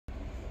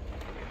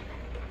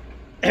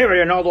Hey,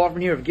 Ronaldo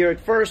Hoffman here of Gear It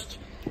First.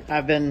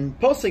 I've been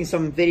posting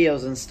some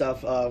videos and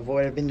stuff of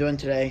what I've been doing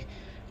today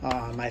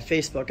on my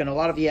Facebook, and a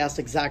lot of you asked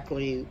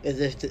exactly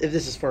if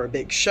this is for a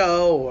big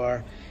show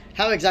or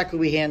how exactly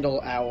we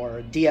handle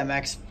our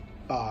DMX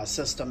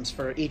systems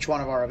for each one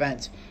of our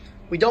events.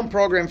 We don't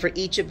program for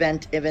each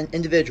event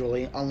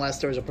individually unless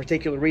there's a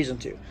particular reason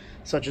to,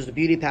 such as the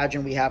beauty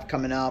pageant we have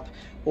coming up,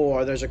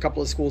 or there's a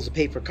couple of schools that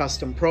pay for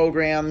custom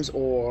programs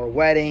or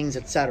weddings,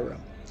 etc.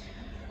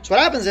 So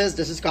what happens is,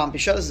 this is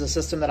CompuShow. This is a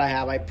system that I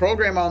have. I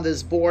program on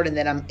this board, and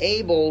then I'm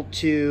able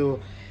to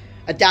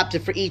adapt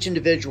it for each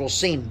individual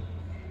scene.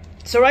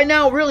 So right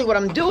now, really what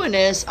I'm doing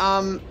is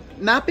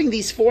mapping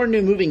these 4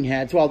 new moving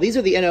heads. Well, these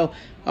are the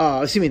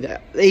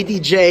the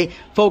ADJ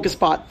Focus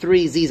Spot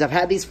 3Zs. I've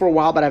had these for a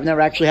while, but I've never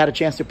actually had a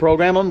chance to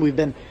program them. We've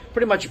been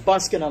pretty much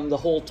busking them the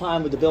whole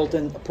time with the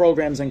built-in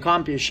programs in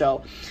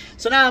CompuShow.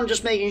 So now I'm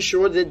just making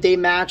sure that they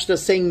match the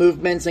same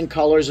movements and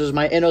colors as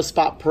my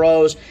InnoSpot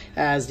Pros,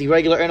 as the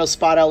regular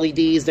InnoSpot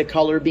LEDs, the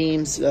color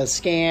beams,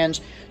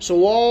 scans.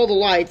 So all the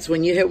lights,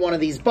 when you hit one of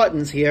these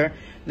buttons here,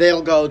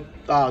 they'll go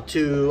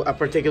to a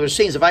particular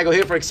scene. So if I go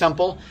here, for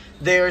example,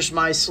 there's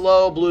my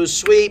slow blue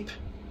sweep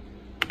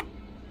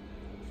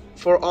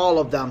for all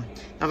of them.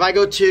 Now if I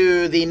go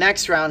to the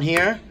next round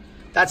here,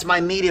 that's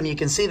my medium. You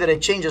can see that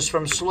it changes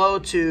from slow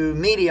to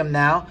medium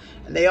now,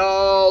 and they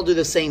all do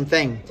the same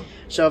thing.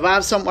 So if I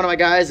have one of my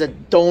guys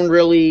that don't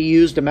really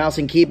use the mouse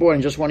and keyboard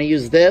and just want to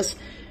use this,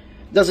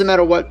 doesn't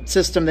matter what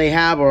system they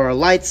have or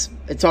lights,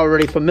 it's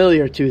already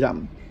familiar to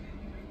them.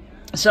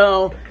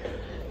 So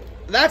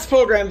that's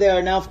programmed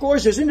there. Now, of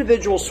course, there's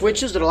individual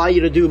switches that allow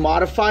you to do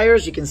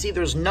modifiers. You can see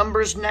there's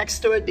numbers next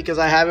to it because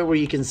I have it where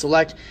you can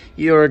select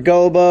your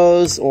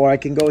gobos, or I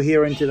can go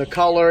here into the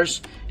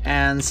colors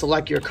and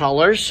select your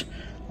colors.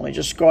 Let me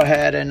just go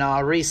ahead and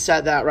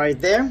reset that right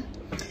there.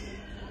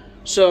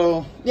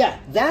 So, yeah,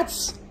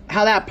 that's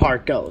how that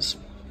part goes.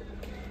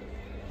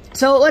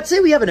 So, let's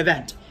say we have an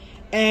event,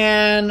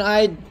 and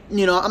I'm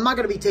not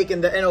going to be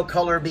taking the Inno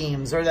color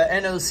beams or the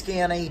Inno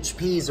scan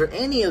HPs or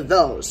any of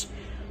those.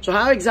 So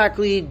how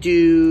exactly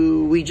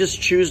do we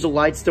just choose the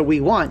lights that we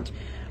want?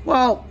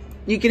 Well,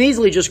 you can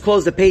easily just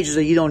close the pages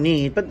that you don't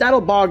need, but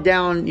that'll bog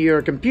down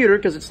your computer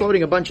because it's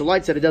loading a bunch of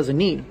lights that it doesn't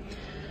need.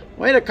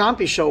 The way the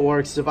CompuShow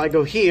works is if I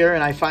go here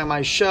and I find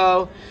my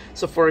show,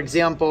 so for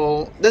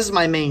example, this is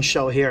my main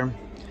show here.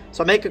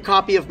 So I make a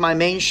copy of my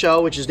main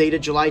show, which is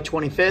dated July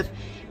 25th,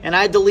 and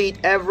I delete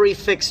every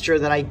fixture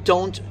that I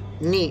don't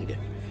need.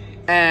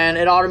 And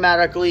it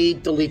automatically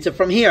deletes it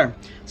from here.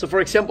 So for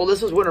example,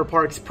 this is Winter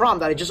Parks Prom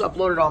that I just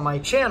uploaded on my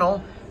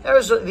channel.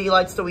 There's the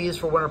lights that we use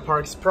for Winter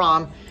Parks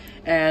Prom.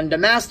 And the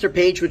master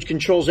page, which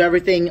controls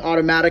everything,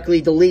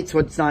 automatically deletes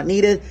what's not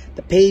needed.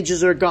 The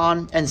pages are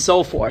gone and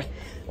so forth.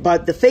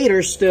 But the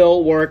faders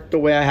still work the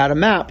way I had them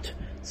mapped.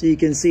 So you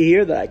can see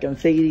here that I can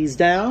fade these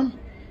down.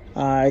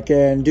 I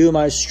can do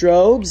my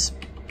strobes.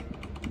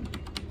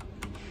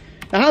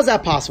 Now, how's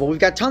that possible? We've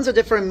got tons of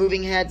different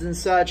moving heads and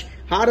such.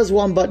 How does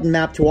one button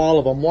map to all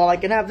of them? Well, I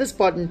can have this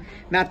button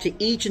map to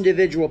each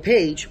individual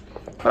page.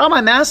 But on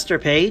my master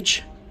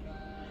page,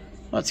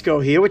 let's go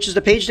here, which is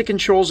the page that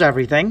controls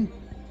everything.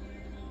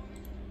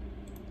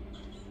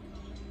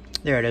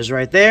 There it is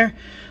right there.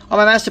 On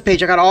my master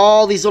page, I got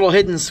all these little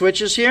hidden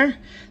switches here.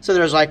 So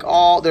there's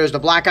there's the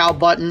blackout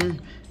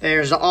button,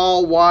 there's the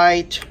all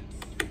white,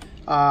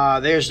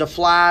 there's the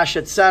flash,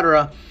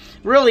 etc.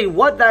 Really,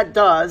 what that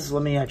does,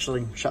 let me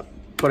actually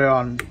put it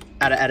on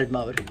out of edit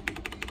mode.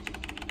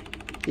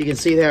 You can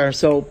see there,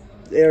 so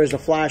there's a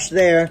flash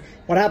there.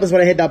 What happens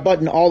when I hit that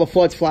button, all the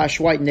floods flash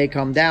white and they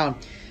come down.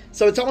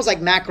 So it's almost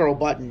like macro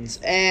buttons.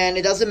 And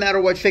it doesn't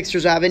matter what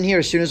fixtures I have in here.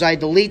 As soon as I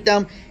delete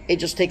them, it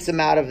just takes them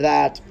out of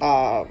that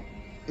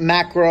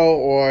macro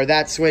or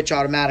that switch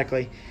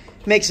automatically.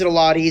 Makes it a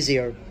lot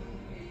easier.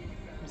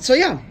 So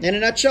yeah, in a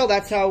nutshell,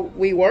 that's how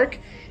we work.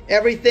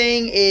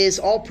 Everything is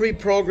all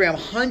pre-programmed.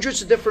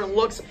 Hundreds of different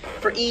looks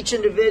for each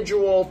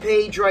individual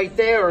page right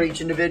there, or each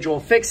individual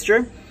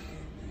fixture.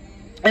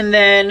 And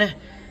then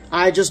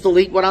I just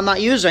delete what I'm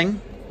not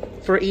using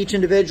for each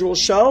individual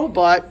show,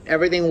 but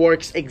everything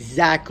works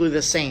exactly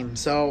the same.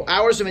 So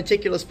hours of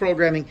meticulous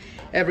programming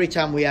every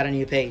time we add a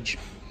new page.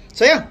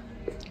 So yeah,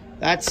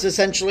 that's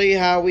essentially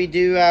how we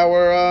do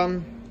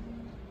our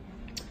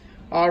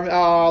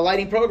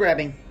lighting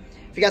programming.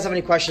 If you guys have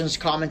any questions,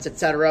 comments,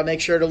 etc.,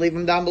 make sure to leave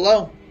them down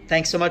below.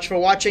 Thanks so much for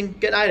watching.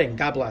 Good night and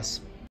God bless.